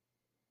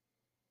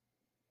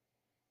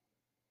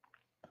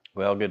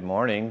Well, good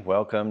morning.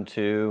 Welcome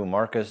to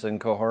Marcus and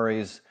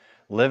Kohori's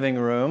living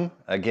room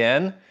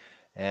again.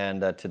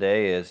 And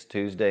today is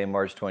Tuesday,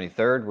 March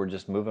 23rd. We're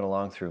just moving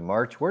along through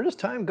March. Where does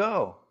time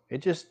go? It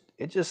just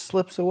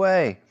slips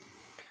away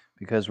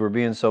because we're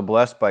being so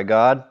blessed by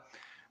God.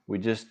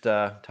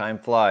 Time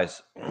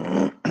flies.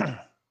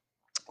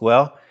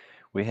 Well,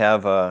 we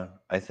have,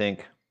 I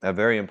think, a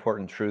very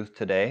important truth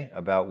today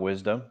about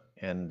wisdom.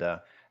 And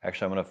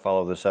actually, I'm going to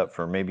follow this up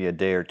for maybe a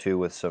day or two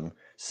with some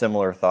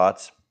similar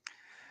thoughts.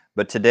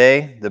 But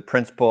today, the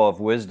principle of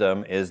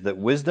wisdom is that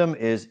wisdom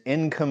is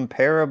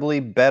incomparably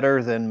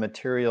better than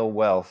material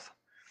wealth,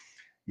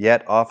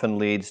 yet often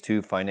leads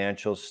to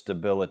financial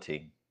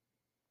stability.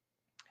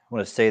 I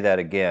want to say that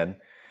again.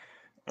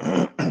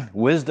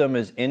 Wisdom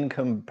is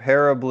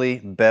incomparably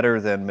better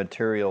than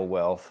material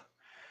wealth,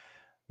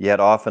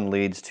 yet often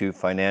leads to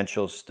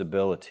financial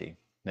stability.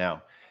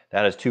 Now,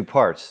 that has two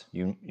parts,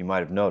 you might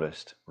have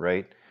noticed,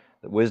 right?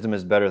 That wisdom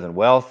is better than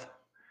wealth,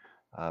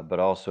 but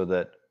also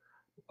that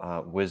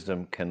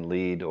wisdom can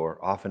lead or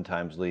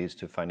oftentimes leads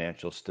to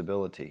financial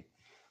stability.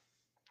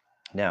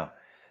 Now,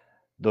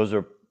 those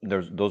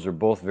are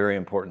both very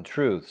important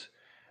truths,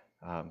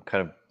 kind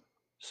of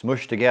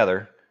smushed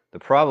together. The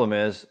problem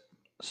is,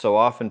 so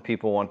often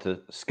people want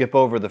to skip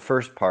over the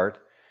first part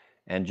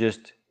and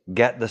just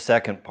get the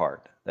second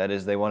part. That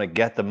is, they want to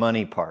get the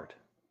money part.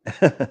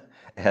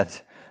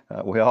 And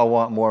we all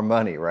want more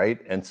money, right?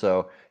 And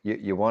so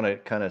you want to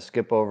kind of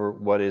skip over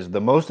what is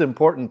the most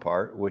important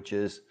part, which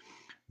is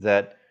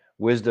that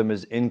wisdom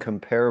is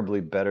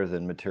incomparably better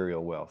than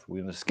material wealth.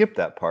 We want to skip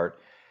that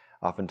part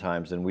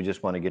oftentimes, and we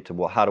just want to get to,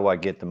 well, how do I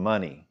get the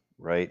money,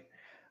 right?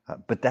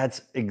 But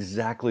that's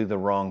exactly the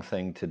wrong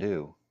thing to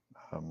do.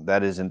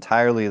 That is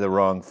entirely the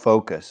wrong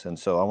focus. And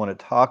so I want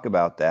to talk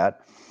about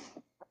that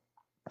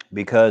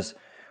because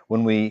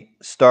when we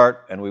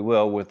start, and we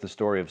will, with the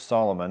story of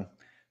Solomon,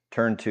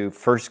 turn to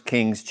 1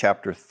 Kings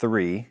chapter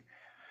 3.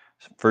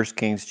 1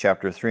 Kings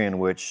chapter 3, in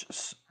which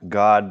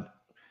God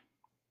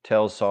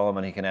tells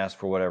Solomon he can ask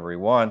for whatever he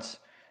wants,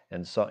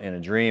 and so in a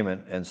dream,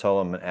 and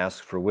Solomon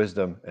asks for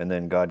wisdom, and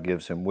then God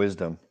gives him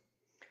wisdom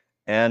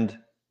and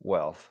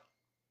wealth.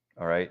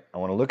 All right, I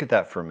want to look at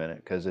that for a minute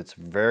because it's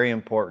very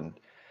important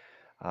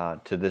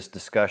to this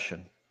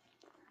discussion.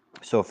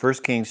 So 1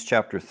 Kings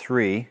chapter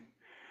 3,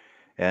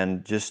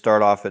 and just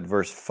start off at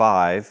verse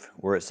 5,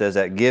 where it says,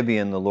 "At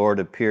Gibeon the Lord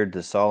appeared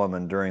to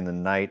Solomon during the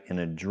night in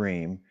a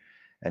dream,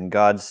 and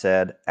God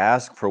said,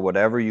 'Ask for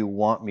whatever you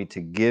want me to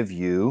give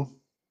you.'"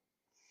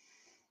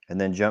 And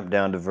then jump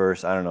down to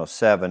verse,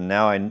 7.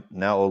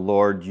 Now, O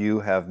Lord, you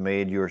have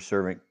made your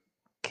servant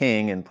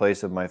king in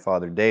place of my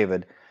father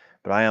David,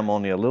 but I am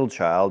only a little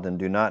child and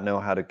do not know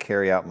how to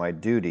carry out my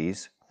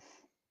duties.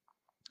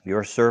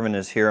 Your servant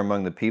is here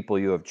among the people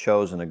you have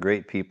chosen, a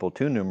great people,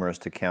 too numerous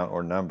to count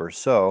or number.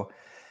 So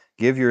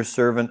give your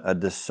servant a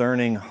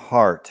discerning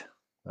heart.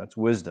 That's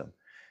wisdom.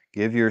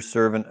 Give your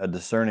servant a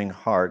discerning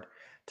heart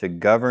to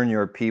govern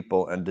your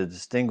people and to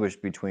distinguish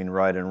between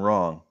right and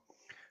wrong.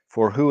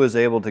 For who is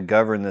able to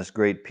govern this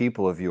great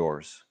people of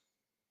yours?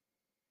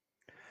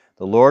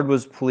 The Lord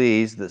was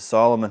pleased that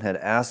Solomon had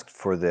asked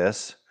for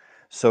this.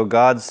 So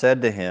God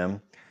said to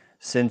him,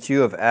 "Since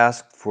you have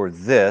asked for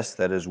this,"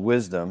 that is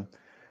wisdom,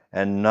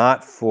 "and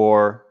not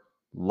for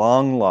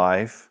long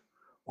life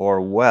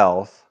or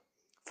wealth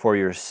for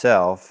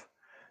yourself,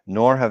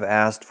 nor have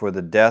asked for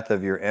the death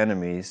of your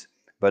enemies,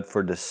 but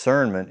for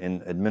discernment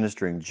in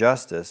administering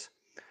justice,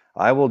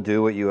 I will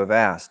do what you have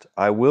asked.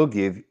 I will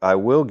give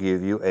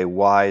you a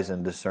wise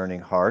and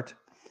discerning heart,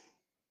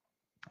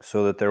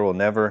 so that there will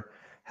never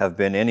have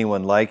been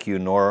anyone like you,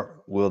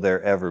 nor will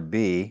there ever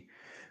be.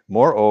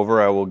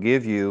 Moreover, I will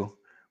give you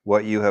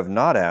what you have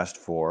not asked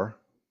for,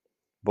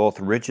 both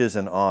riches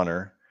and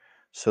honor,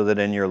 so that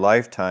in your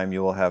lifetime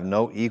you will have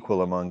no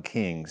equal among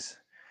kings.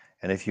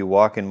 And if you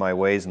walk in my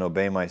ways and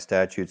obey my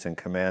statutes and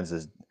commands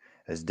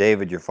as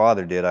David your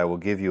father did, I will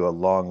give you a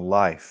long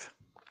life."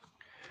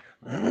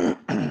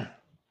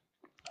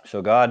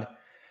 So God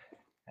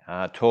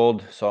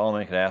told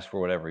Solomon he could ask for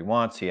whatever he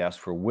wants. He asked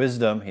for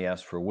wisdom. He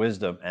asked for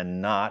wisdom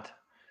and not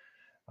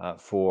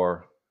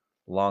for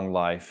long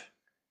life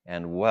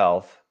and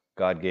wealth.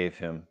 God gave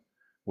him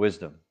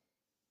wisdom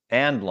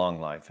and long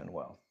life and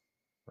wealth,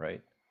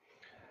 right?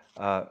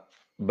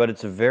 But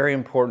it's a very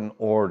important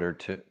order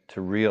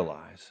to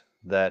realize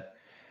that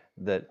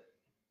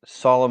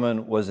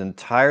Solomon was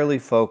entirely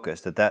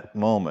focused at that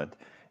moment,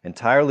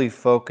 entirely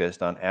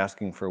focused on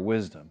asking for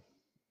wisdom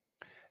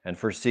and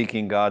for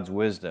seeking God's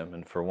wisdom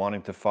and for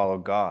wanting to follow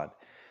God.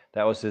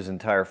 That was his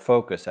entire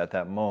focus at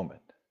that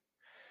moment.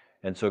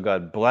 And so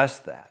God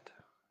blessed that.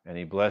 And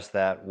he blessed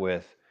that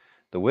with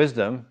the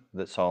wisdom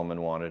that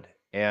Solomon wanted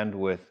and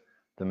with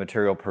the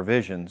material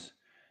provisions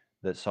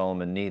that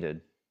Solomon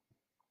needed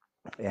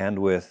and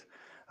with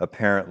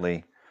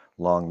apparently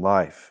long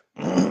life.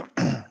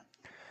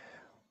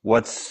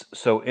 What's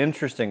so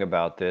interesting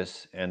about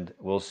this, and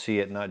we'll see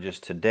it not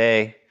just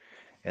today,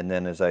 and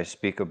then as I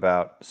speak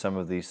about some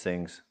of these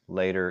things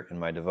later in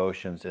my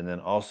devotions, and then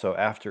also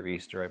after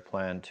Easter, I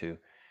plan to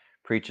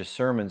preach a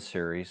sermon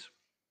series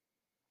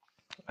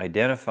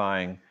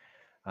identifying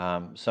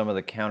some of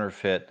the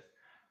counterfeit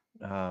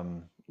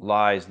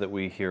lies that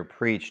we hear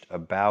preached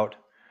about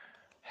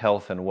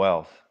health and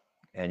wealth.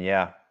 And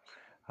yeah,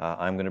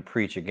 I'm going to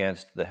preach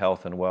against the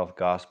health and wealth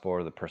gospel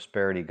or the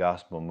prosperity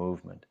gospel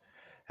movement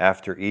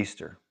after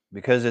Easter,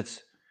 because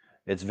it's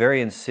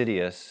very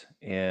insidious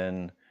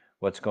in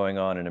what's going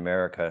on in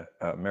America,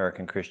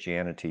 American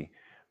Christianity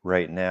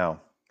right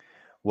now.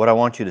 What I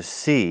want you to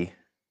see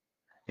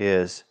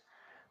is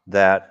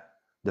that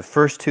the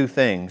first two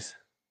things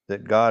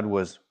that God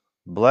was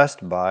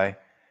blessed by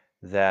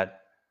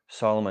that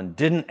Solomon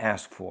didn't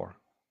ask for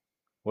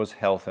was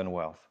health and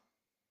wealth.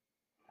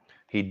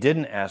 He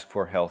didn't ask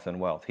for health and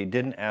wealth. He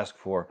didn't ask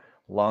for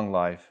long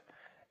life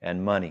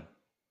and money.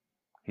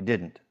 He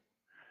didn't.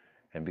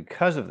 And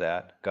because of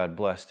that, God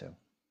blessed him.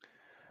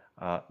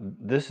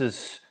 This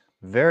is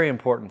very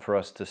important for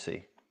us to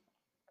see.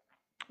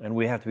 And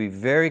we have to be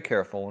very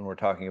careful when we're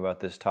talking about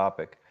this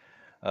topic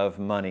of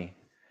money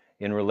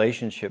in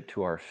relationship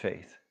to our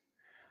faith.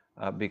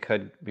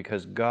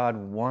 Because God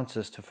wants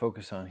us to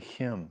focus on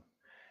Him.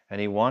 And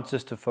He wants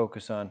us to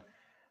focus on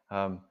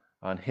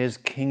His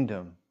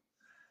kingdom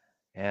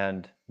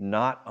and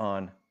not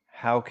on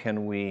how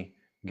can we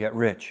get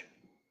rich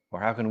or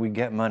how can we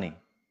get money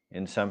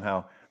and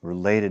somehow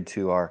related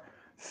to our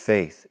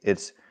faith.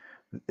 It's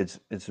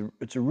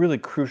a really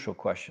crucial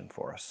question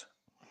for us.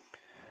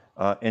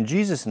 And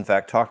Jesus, in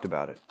fact, talked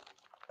about it.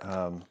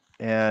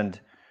 And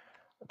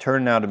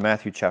turn now to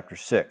Matthew chapter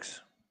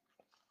 6.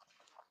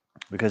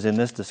 Because in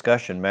this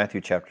discussion,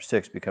 Matthew chapter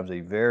 6 becomes a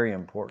very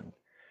important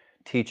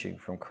teaching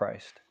from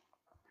Christ.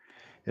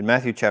 In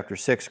Matthew chapter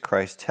 6,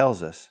 Christ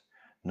tells us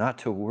not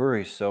to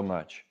worry so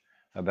much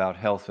about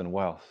health and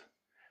wealth,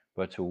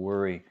 but to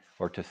worry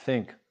or to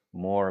think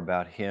more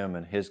about Him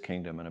and His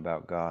kingdom and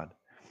about God.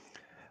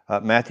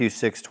 Matthew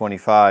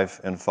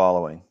 6:25 and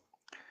following.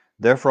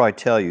 Therefore I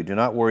tell you, do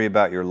not worry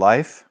about your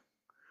life,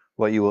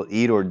 what you will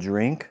eat or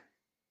drink,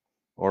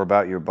 or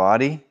about your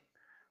body,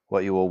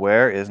 what you will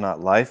wear. Is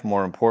not life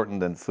more important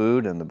than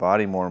food, and the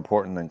body more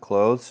important than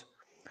clothes?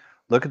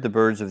 Look at the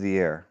birds of the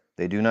air.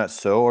 They do not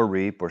sow or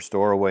reap or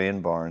store away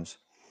in barns,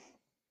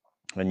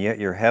 and yet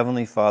your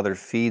heavenly Father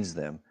feeds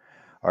them.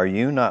 Are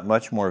you not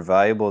much more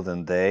valuable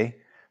than they?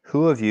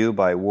 Who of you,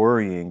 by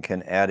worrying,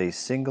 can add a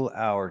single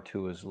hour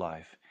to his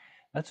life?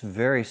 That's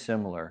very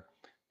similar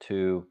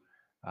to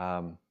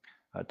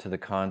the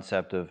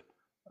concept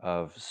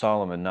of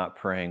Solomon not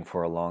praying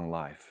for a long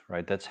life,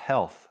 right? That's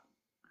health.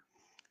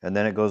 And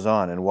then it goes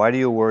on, and why do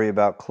you worry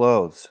about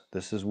clothes?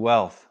 This is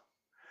wealth.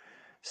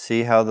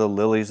 See how the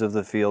lilies of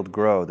the field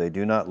grow. They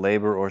do not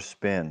labor or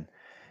spin.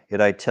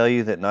 Yet I tell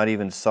you that not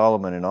even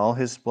Solomon in all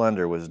his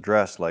splendor was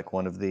dressed like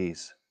one of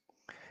these.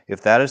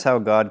 If that is how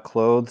God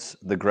clothes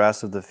the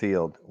grass of the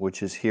field,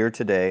 which is here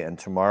today and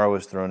tomorrow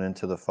is thrown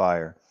into the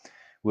fire,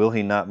 will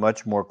He not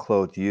much more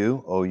clothe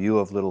you, O you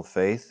of little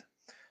faith?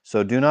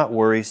 So do not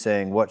worry,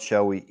 saying, what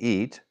shall we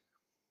eat?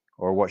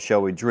 Or what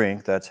shall we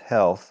drink? That's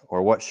health.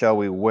 Or what shall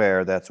we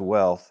wear? That's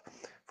wealth.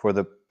 For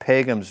the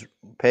pagans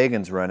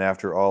run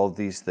after all of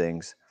these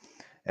things,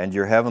 and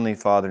your heavenly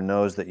Father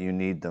knows that you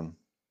need them.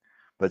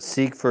 But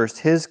seek first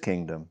His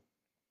kingdom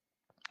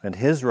and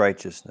His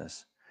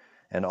righteousness,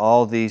 and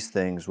all these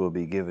things will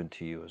be given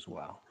to you as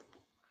well.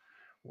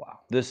 Wow,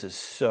 this is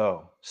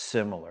so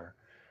similar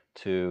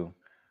to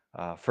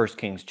 1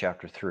 Kings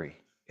chapter 3.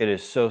 It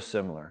is so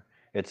similar.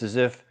 It's as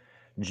if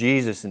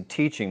Jesus, in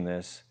teaching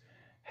this,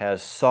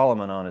 has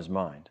Solomon on his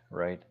mind,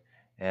 right?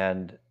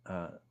 And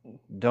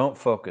don't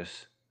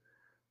focus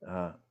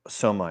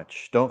so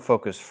much. Don't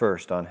focus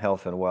first on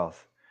health and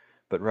wealth,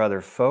 but rather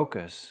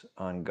focus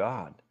on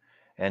God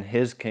and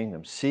His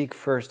kingdom. Seek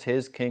first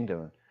His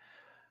kingdom,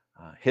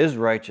 His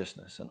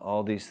righteousness, and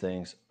all these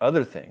things,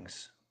 other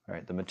things,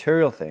 right? The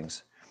material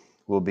things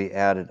will be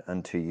added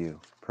unto you.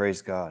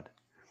 Praise God.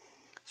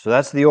 So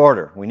that's the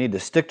order. We need to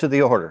stick to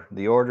the order.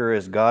 The order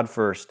is God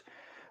first,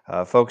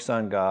 focus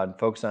on God,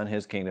 focus on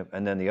His kingdom,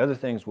 and then the other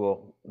things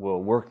will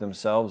work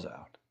themselves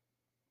out.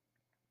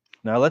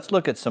 Now let's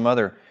look at some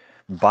other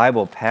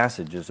Bible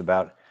passages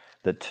about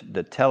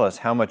that tell us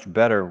how much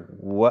better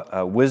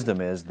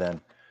wisdom is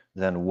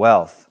than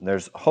wealth. And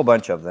there's a whole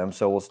bunch of them,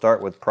 so we'll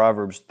start with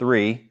Proverbs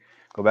 3.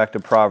 Go back to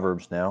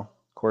Proverbs now.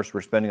 Of course,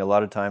 we're spending a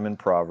lot of time in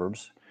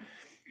Proverbs,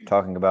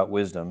 talking about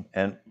wisdom.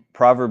 And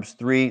Proverbs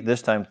 3,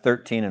 this time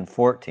 13 and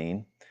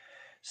 14,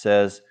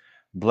 says,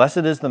 Blessed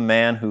is the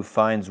man who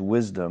finds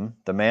wisdom,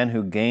 the man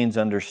who gains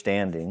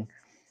understanding,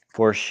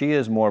 for she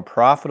is more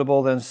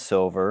profitable than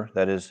silver,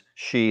 that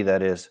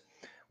is,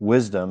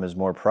 wisdom is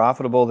more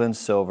profitable than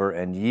silver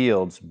and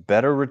yields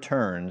better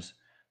returns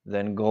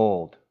than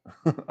gold.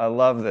 I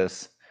love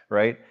this,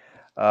 right?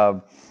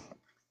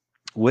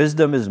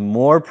 Wisdom is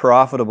more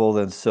profitable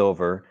than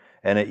silver,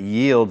 and it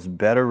yields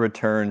better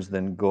returns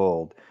than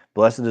gold.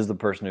 Blessed is the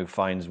person who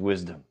finds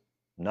wisdom.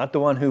 Not the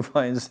one who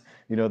finds,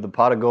 the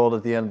pot of gold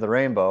at the end of the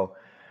rainbow.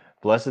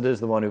 Blessed is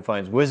the one who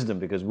finds wisdom,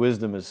 because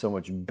wisdom is so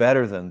much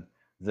better than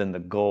the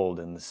gold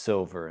and the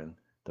silver and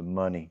the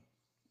money.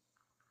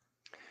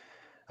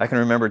 I can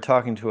remember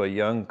talking to a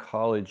young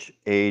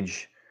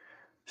college-age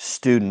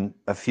student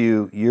a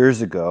few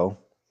years ago,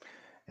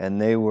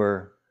 and they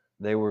were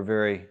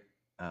very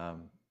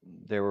um,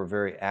 they were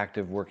very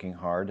active, working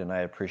hard, and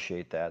I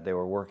appreciate that. They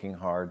were working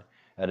hard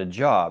at a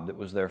job that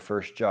was their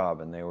first job,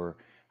 and they were,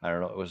 I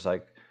don't know, it was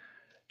like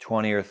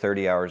 20 or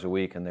 30 hours a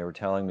week, and they were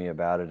telling me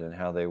about it and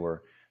how they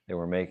were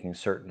making a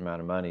certain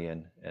amount of money,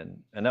 and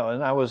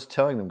I was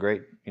telling them,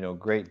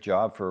 great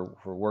job for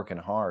working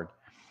hard.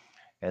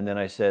 And then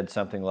I said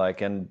something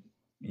like, and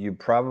you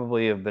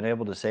probably have been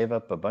able to save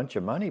up a bunch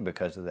of money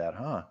because of that,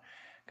 huh?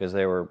 Because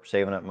they were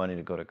saving up money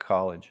to go to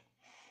college.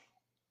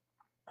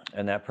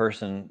 And that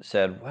person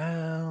said,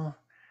 well,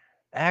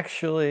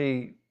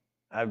 actually,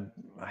 I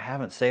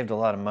haven't saved a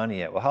lot of money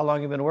yet. Well, how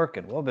long have you been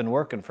working? Well, I've been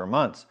working for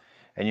months.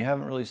 And you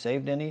haven't really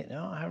saved any?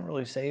 No, I haven't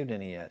really saved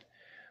any yet.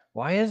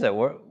 Why is that?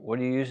 What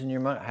are you using your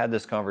money? I had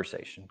this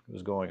conversation. It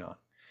was going on.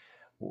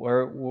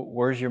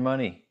 Where's your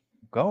money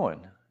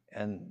going?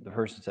 And the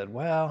person said,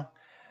 well,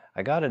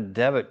 I got a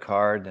debit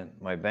card in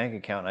my bank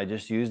account, and I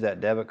just use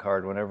that debit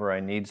card whenever I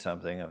need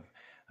something.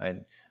 I,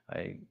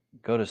 I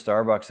go to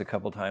Starbucks a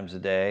couple times a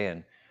day,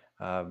 and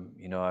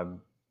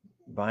I'm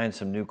buying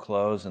some new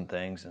clothes and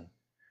things. And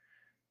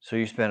so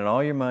you're spending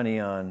all your money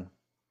on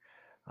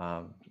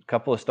a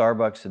couple of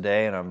Starbucks a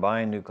day, and I'm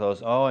buying new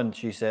clothes. Oh, and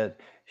she said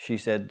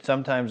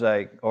sometimes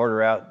I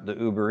order out the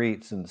Uber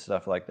Eats and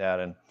stuff like that,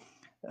 and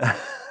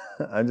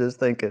I'm just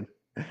thinking,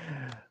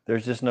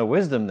 there's just no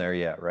wisdom there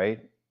yet,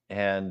 right?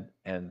 And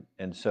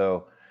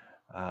so,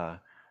 uh,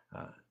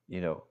 uh,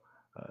 you know,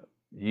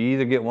 you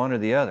either get one or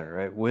the other,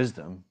 right?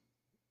 Wisdom,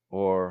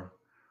 or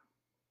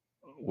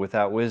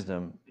without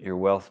wisdom, your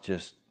wealth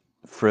just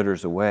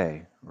fritters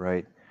away,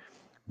 right?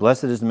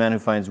 Blessed is the man who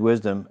finds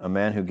wisdom, a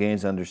man who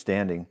gains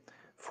understanding.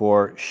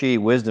 For she,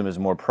 wisdom, is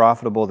more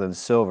profitable than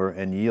silver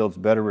and yields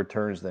better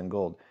returns than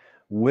gold.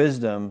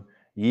 Wisdom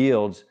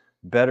yields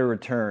better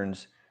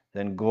returns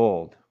than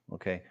gold.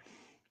 Okay,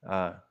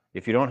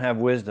 if you don't have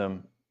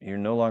wisdom, you're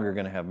no longer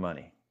going to have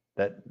money.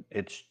 That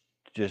it's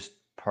just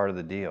part of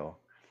the deal.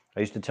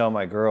 I used to tell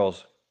my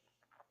girls,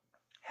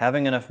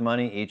 having enough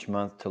money each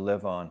month to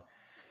live on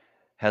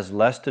has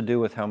less to do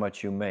with how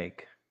much you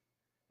make,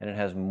 and it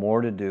has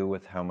more to do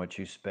with how much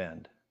you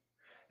spend.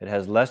 It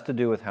has less to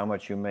do with how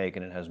much you make,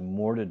 and it has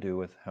more to do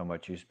with how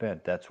much you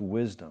spend. That's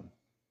wisdom.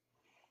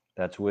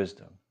 That's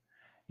wisdom.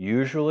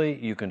 Usually,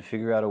 you can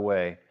figure out a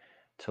way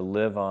to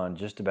live on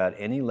just about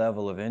any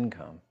level of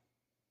income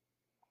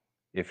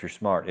if you're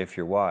smart, if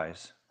you're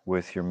wise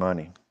with your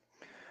money.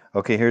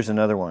 Okay, here's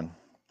another one.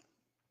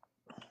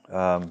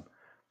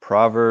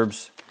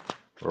 Proverbs,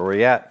 where are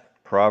we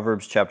at?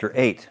 Proverbs chapter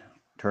 8.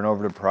 Turn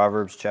over to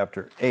Proverbs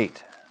chapter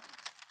 8.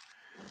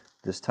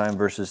 This time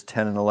verses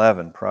 10 and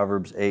 11.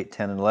 Proverbs 8,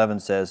 10 and 11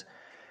 says,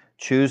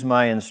 choose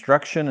my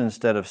instruction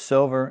instead of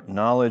silver,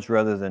 knowledge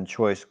rather than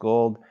choice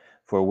gold,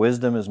 for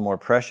wisdom is more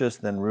precious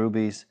than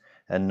rubies,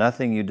 and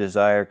nothing you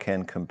desire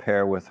can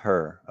compare with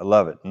her. I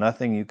love it.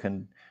 Nothing you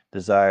can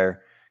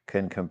desire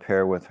can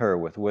compare with her,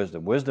 with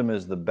wisdom. Wisdom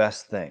is the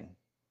best thing,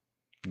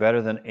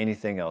 better than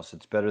anything else.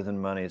 It's better than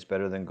money, it's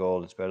better than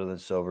gold, it's better than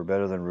silver,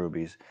 better than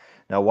rubies.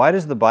 Now, why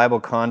does the Bible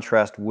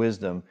contrast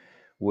wisdom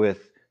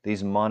with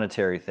these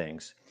monetary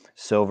things?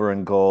 Silver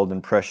and gold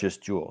and precious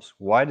jewels.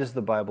 Why does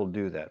the Bible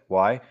do that?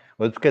 Why?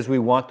 Well, it's because we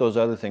want those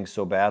other things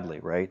so badly,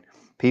 right?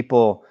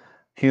 People,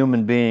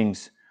 human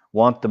beings,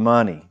 want the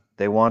money.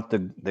 They want the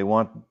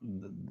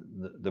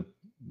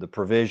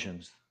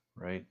provisions,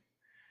 right?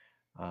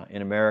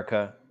 In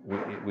America,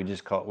 we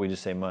just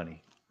say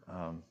money.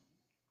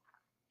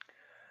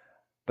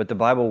 But the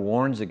Bible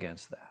warns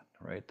against that,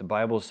 right? The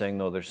Bible is saying,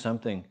 no, there's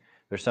something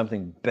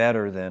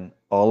better than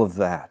all of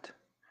that.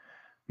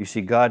 You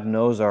see, God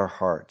knows our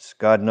hearts.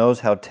 God knows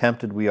how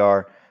tempted we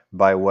are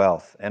by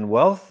wealth. And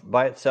wealth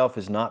by itself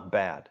is not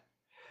bad.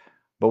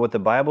 But what the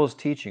Bible is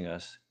teaching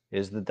us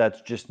is that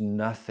that's just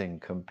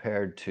nothing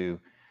compared to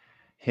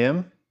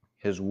Him,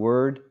 His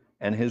Word,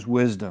 and His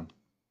wisdom.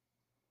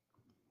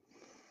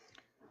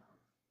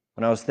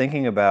 When I was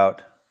thinking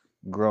about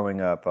growing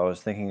up, I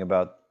was thinking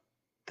about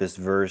this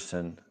verse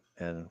and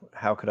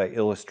how could I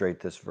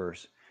illustrate this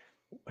verse.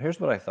 Here's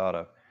what I thought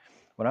of.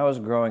 When I was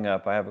growing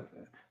up,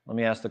 let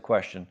me ask the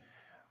question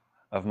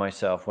of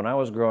myself. When I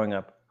was growing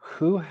up,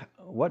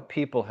 what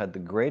people had the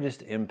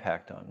greatest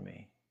impact on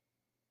me?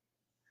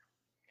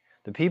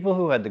 The people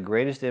who had the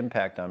greatest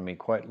impact on me,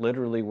 quite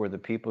literally, were the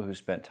people who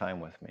spent time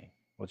with me.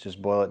 Let's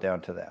just boil it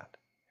down to that.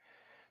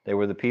 They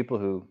were the people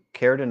who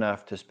cared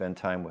enough to spend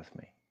time with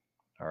me.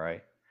 All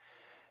right?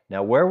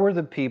 Now, where were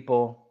the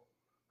people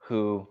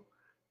who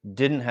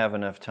didn't have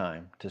enough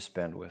time to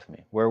spend with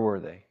me? Where were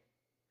they?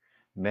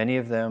 Many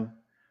of them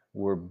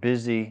were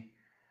busy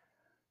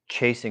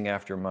chasing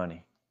after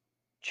money,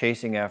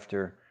 chasing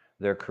after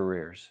their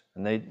careers.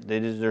 And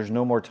there's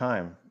no more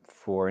time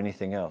for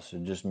anything else.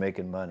 They're just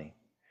making money.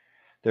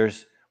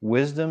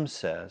 Wisdom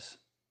says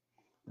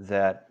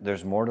that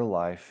there's more to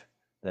life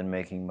than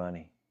making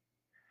money.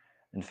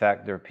 In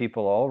fact, there are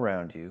people all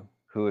around you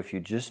who, if you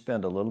just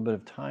spend a little bit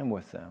of time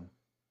with them,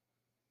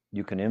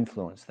 you can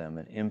influence them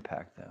and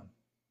impact them.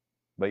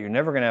 But you're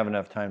never going to have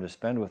enough time to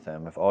spend with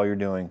them if all you're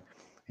doing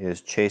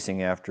is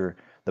chasing after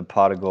the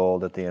pot of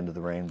gold at the end of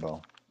the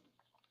rainbow.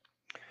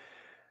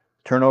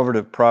 Turn over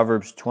to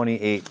Proverbs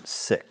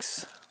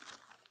 28:6.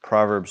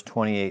 Proverbs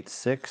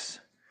 28:6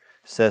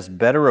 says,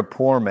 "Better a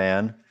poor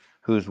man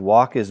whose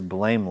walk is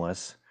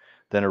blameless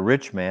than a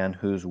rich man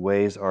whose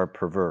ways are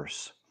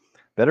perverse."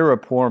 Better a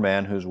poor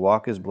man whose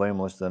walk is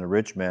blameless than a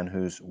rich man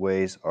whose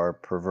ways are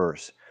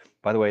perverse.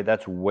 By the way,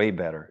 that's way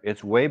better.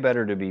 It's way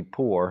better to be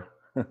poor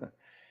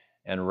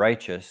and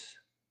righteous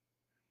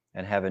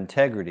and have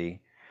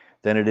integrity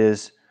than it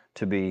is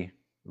to be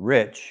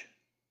rich,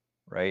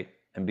 right,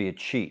 and be a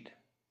cheat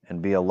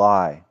and be a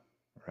lie,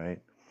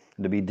 right,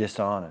 and to be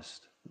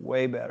dishonest.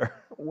 Way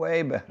better,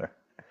 way better.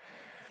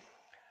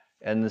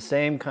 And the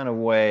same kind of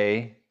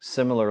way,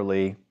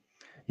 similarly,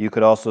 you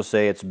could also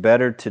say it's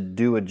better to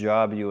do a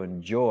job you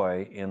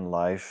enjoy in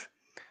life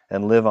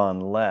and live on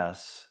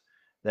less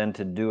than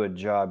to do a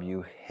job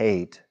you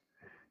hate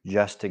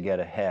just to get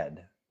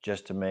ahead,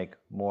 just to make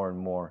more and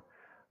more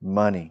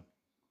money.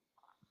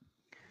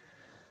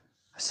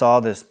 I saw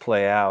this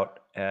play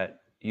out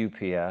at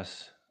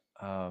UPS,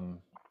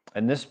 and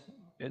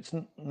it's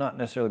not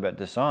necessarily about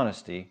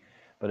dishonesty,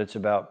 but it's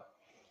about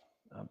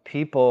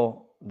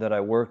people that I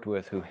worked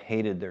with who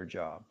hated their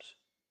jobs.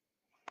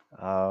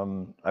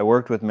 I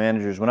worked with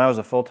managers, when I was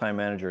a full-time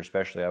manager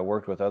especially, I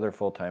worked with other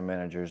full-time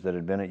managers that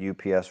had been at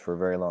UPS for a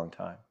very long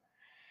time.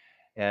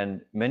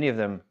 And many of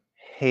them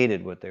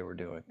hated what they were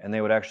doing, and they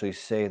would actually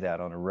say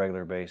that on a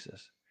regular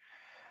basis.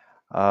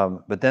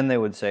 But then they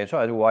would say,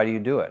 "So why do you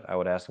do it?" I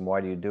would ask them,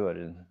 "Why do you do it?"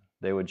 And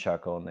they would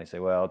chuckle and they say,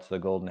 "Well, it's the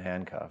golden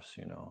handcuffs,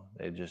 you know.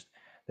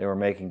 They were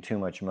making too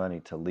much money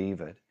to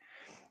leave it."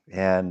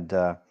 And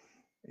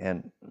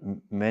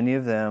many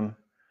of them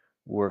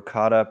were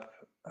caught up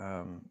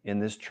in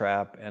this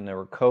trap, and they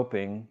were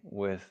coping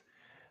with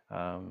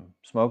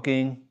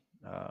smoking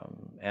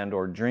and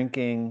or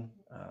drinking,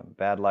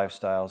 bad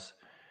lifestyles,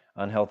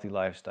 unhealthy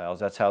lifestyles.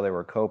 That's how they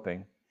were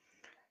coping.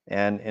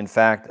 And in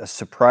fact, a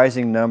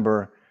surprising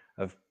number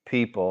of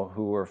people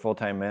who were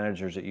full-time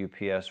managers at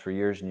UPS for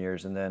years and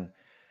years and then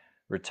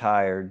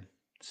retired,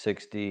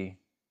 60,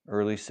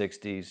 early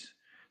 60s,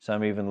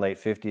 some even late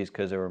 50s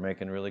because they were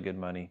making really good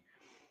money,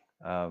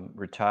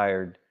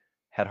 retired,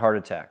 had heart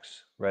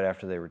attacks right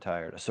after they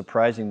retired, a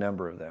surprising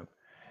number of them.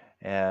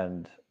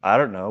 And I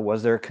don't know,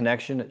 was there a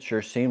connection? It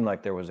sure seemed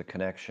like there was a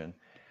connection.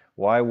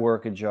 Why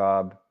work a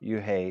job you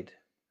hate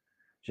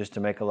just to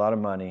make a lot of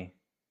money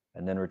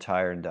and then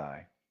retire and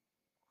die?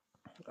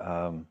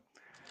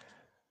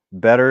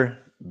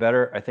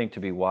 Better, I think, to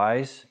be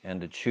wise and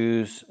to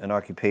choose an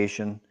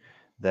occupation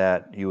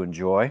that you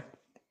enjoy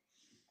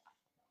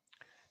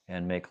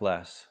and make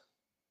less.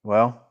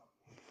 Well,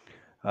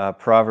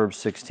 Proverbs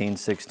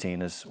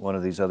 16:16 is one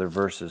of these other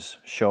verses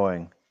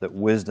showing that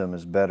wisdom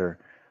is better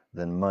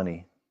than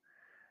money.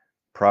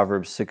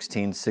 Proverbs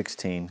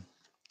 16:16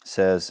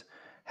 says,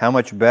 "How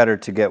much better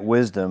to get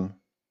wisdom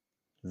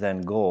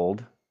than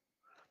gold,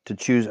 to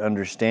choose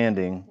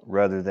understanding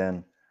rather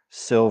than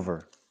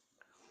silver."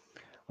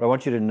 What I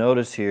want you to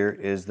notice here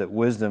is that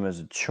wisdom is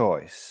a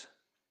choice.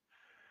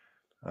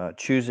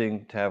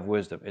 Choosing to have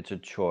wisdom, it's a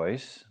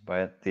choice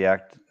by the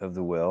act of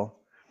the will.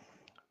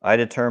 I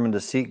determined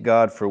to seek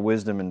God for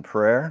wisdom in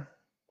prayer.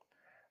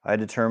 I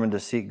determined to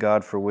seek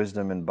God for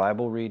wisdom in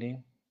Bible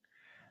reading.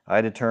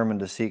 I determined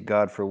to seek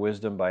God for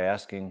wisdom by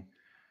asking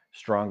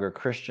stronger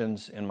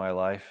Christians in my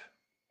life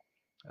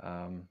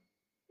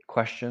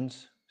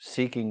questions,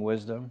 seeking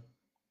wisdom.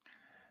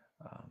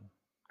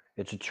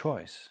 It's a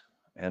choice.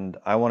 And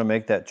I want to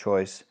make that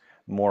choice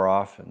more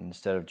often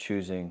instead of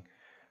choosing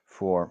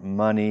for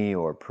money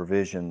or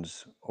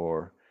provisions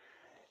or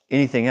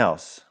anything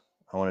else.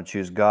 I want to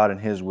choose God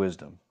and His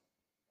wisdom.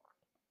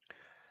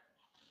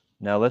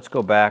 Now let's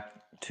go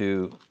back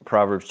to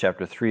Proverbs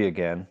chapter 3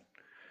 again,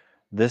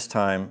 this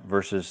time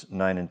verses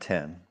 9 and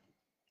 10.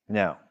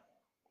 Now,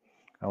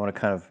 I want to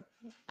kind of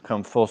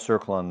come full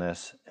circle on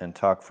this and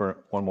talk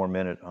for one more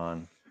minute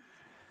on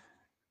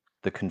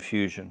the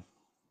confusion.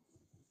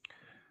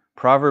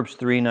 Proverbs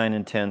 3, 9,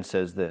 and 10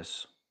 says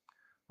this,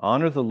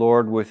 "Honor the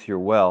Lord with your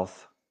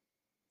wealth,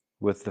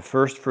 with the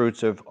first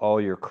fruits of all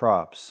your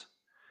crops.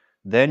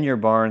 Then your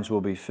barns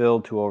will be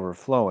filled to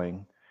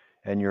overflowing,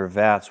 and your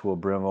vats will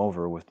brim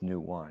over with new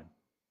wine."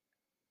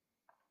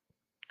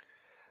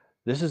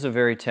 This is a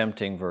very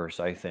tempting verse,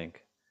 I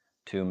think,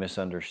 to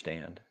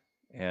misunderstand.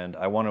 And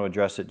I want to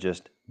address it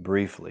just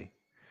briefly.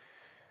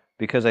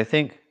 Because I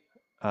think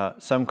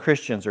some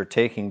Christians are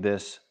taking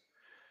this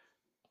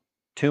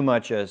too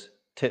much as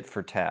tit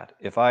for tat.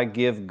 If I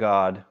give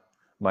God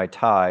my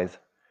tithe,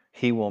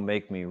 He will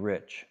make me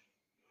rich.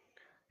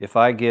 If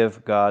I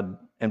give God,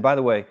 and by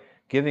the way,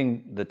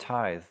 giving the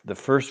tithe, the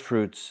first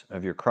fruits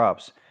of your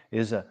crops,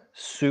 is a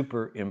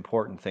super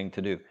important thing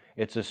to do.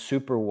 It's a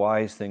super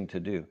wise thing to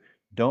do.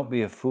 Don't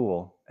be a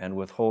fool and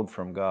withhold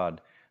from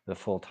God the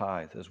full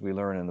tithe, as we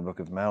learn in the book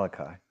of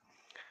Malachi.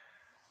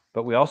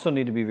 But we also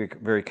need to be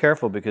very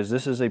careful because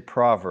this is a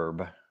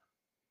proverb.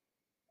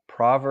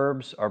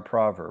 Proverbs are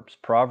proverbs.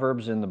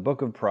 Proverbs in the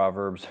book of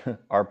Proverbs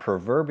are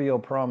proverbial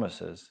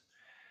promises.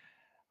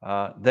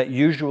 that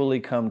usually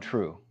come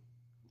true,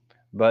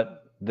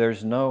 but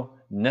there's no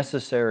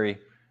necessary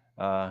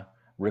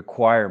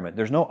requirement.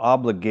 There's no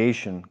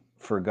obligation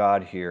for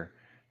God here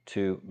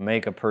to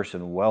make a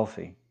person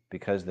wealthy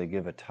because they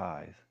give a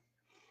tithe.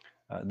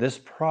 This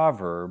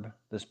proverb,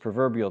 this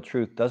proverbial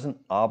truth, doesn't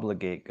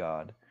obligate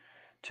God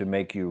to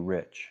make you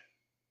rich.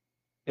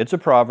 It's a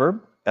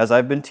proverb, as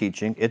I've been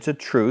teaching. It's a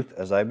truth,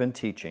 as I've been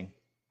teaching,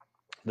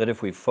 that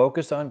if we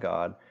focus on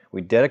God,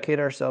 we dedicate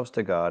ourselves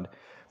to God.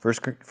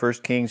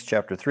 First Kings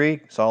chapter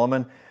 3,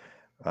 Solomon,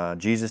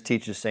 Jesus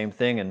teaches the same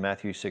thing in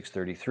Matthew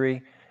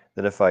 6:33,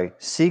 that if I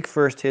seek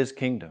first His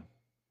kingdom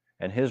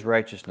and His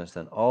righteousness,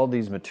 then all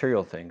these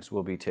material things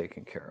will be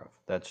taken care of.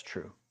 That's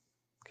true.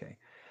 Okay.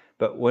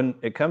 But when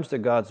it comes to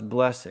God's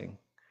blessing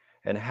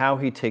and how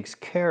He takes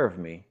care of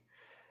me,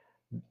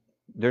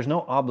 there's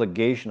no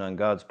obligation on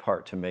God's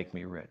part to make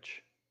me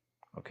rich.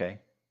 Okay?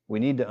 We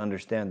need to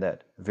understand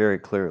that very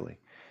clearly.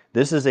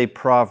 This is a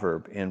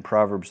proverb in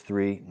Proverbs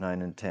 3,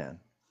 9, and 10.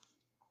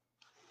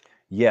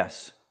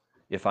 Yes,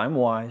 if I'm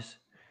wise,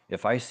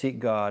 if I seek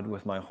God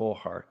with my whole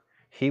heart,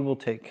 He will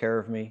take care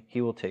of me.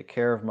 He will take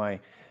care of my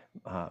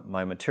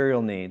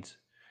material needs,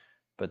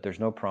 but there's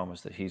no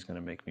promise that He's going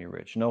to make me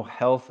rich. No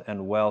health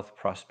and wealth,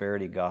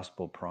 prosperity,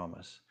 gospel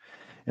promise.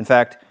 In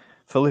fact,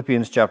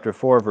 Philippians chapter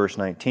 4, verse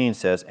 19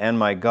 says, "And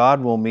my God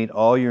will meet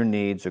all your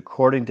needs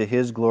according to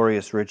His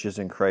glorious riches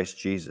in Christ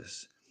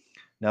Jesus."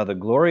 Now, the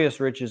glorious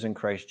riches in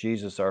Christ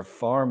Jesus are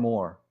far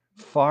more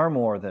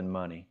than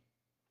money.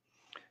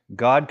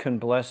 God can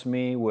bless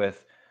me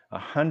with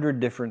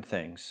 100 different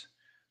things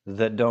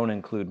that don't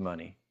include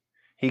money.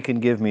 He can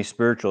give me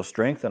spiritual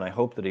strength, and I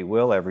hope that He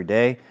will every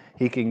day.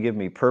 He can give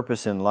me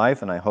purpose in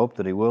life, and I hope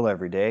that He will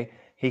every day.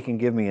 He can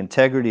give me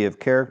integrity of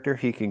character.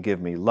 He can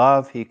give me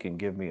love. He can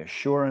give me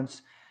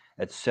assurance,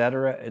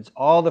 etc. It's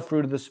all the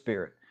fruit of the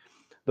Spirit.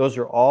 Those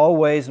are all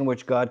ways in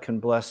which God can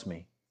bless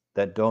me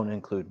that don't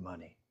include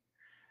money,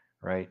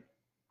 right?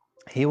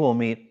 He will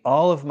meet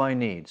all of my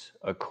needs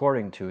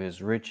according to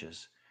His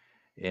riches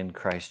in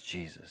Christ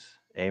Jesus.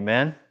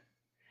 Amen?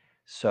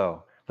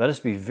 So, let us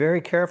be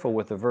very careful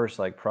with a verse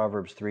like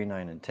Proverbs 3,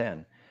 9, and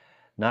 10,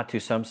 not to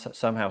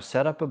somehow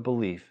set up a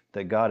belief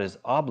that God is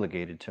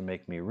obligated to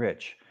make me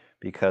rich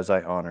because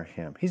I honor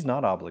Him. He's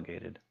not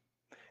obligated.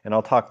 And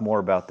I'll talk more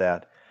about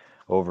that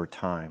over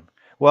time.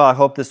 Well, I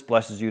hope this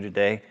blesses you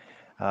today.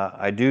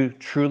 I do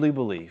truly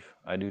believe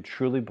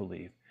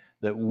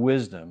that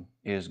wisdom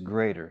is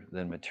greater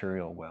than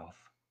material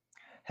wealth.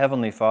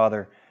 Heavenly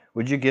Father,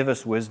 would you give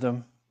us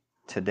wisdom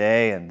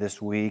today and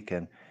this week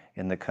and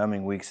in the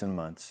coming weeks and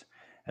months?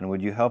 And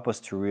would you help us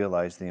to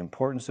realize the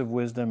importance of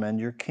wisdom and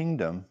your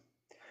kingdom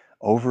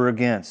over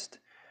against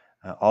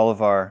all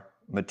of our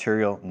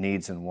material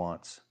needs and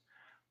wants?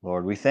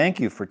 Lord, we thank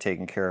you for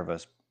taking care of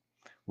us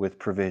with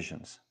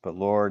provisions. But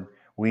Lord,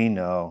 we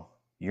know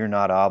you're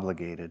not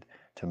obligated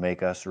to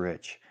make us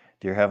rich.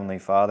 Dear Heavenly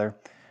Father,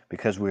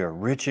 because we are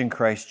rich in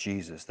Christ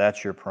Jesus,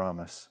 that's your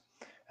promise.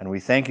 And we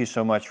thank you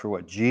so much for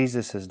what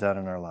Jesus has done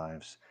in our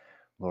lives.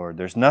 Lord,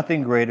 there's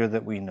nothing greater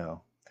that we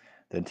know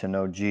than to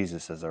know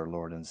Jesus as our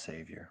Lord and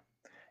Savior,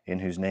 in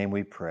whose name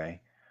we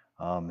pray.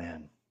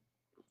 Amen.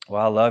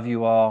 Well, I love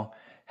you all.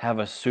 Have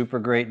a super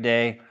great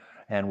day,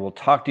 and we'll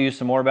talk to you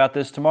some more about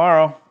this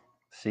tomorrow.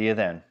 See you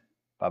then.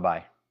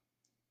 Bye-bye.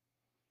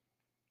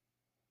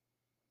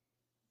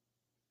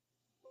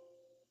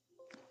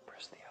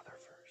 Press the other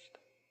first.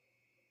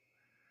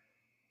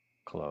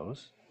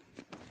 Close.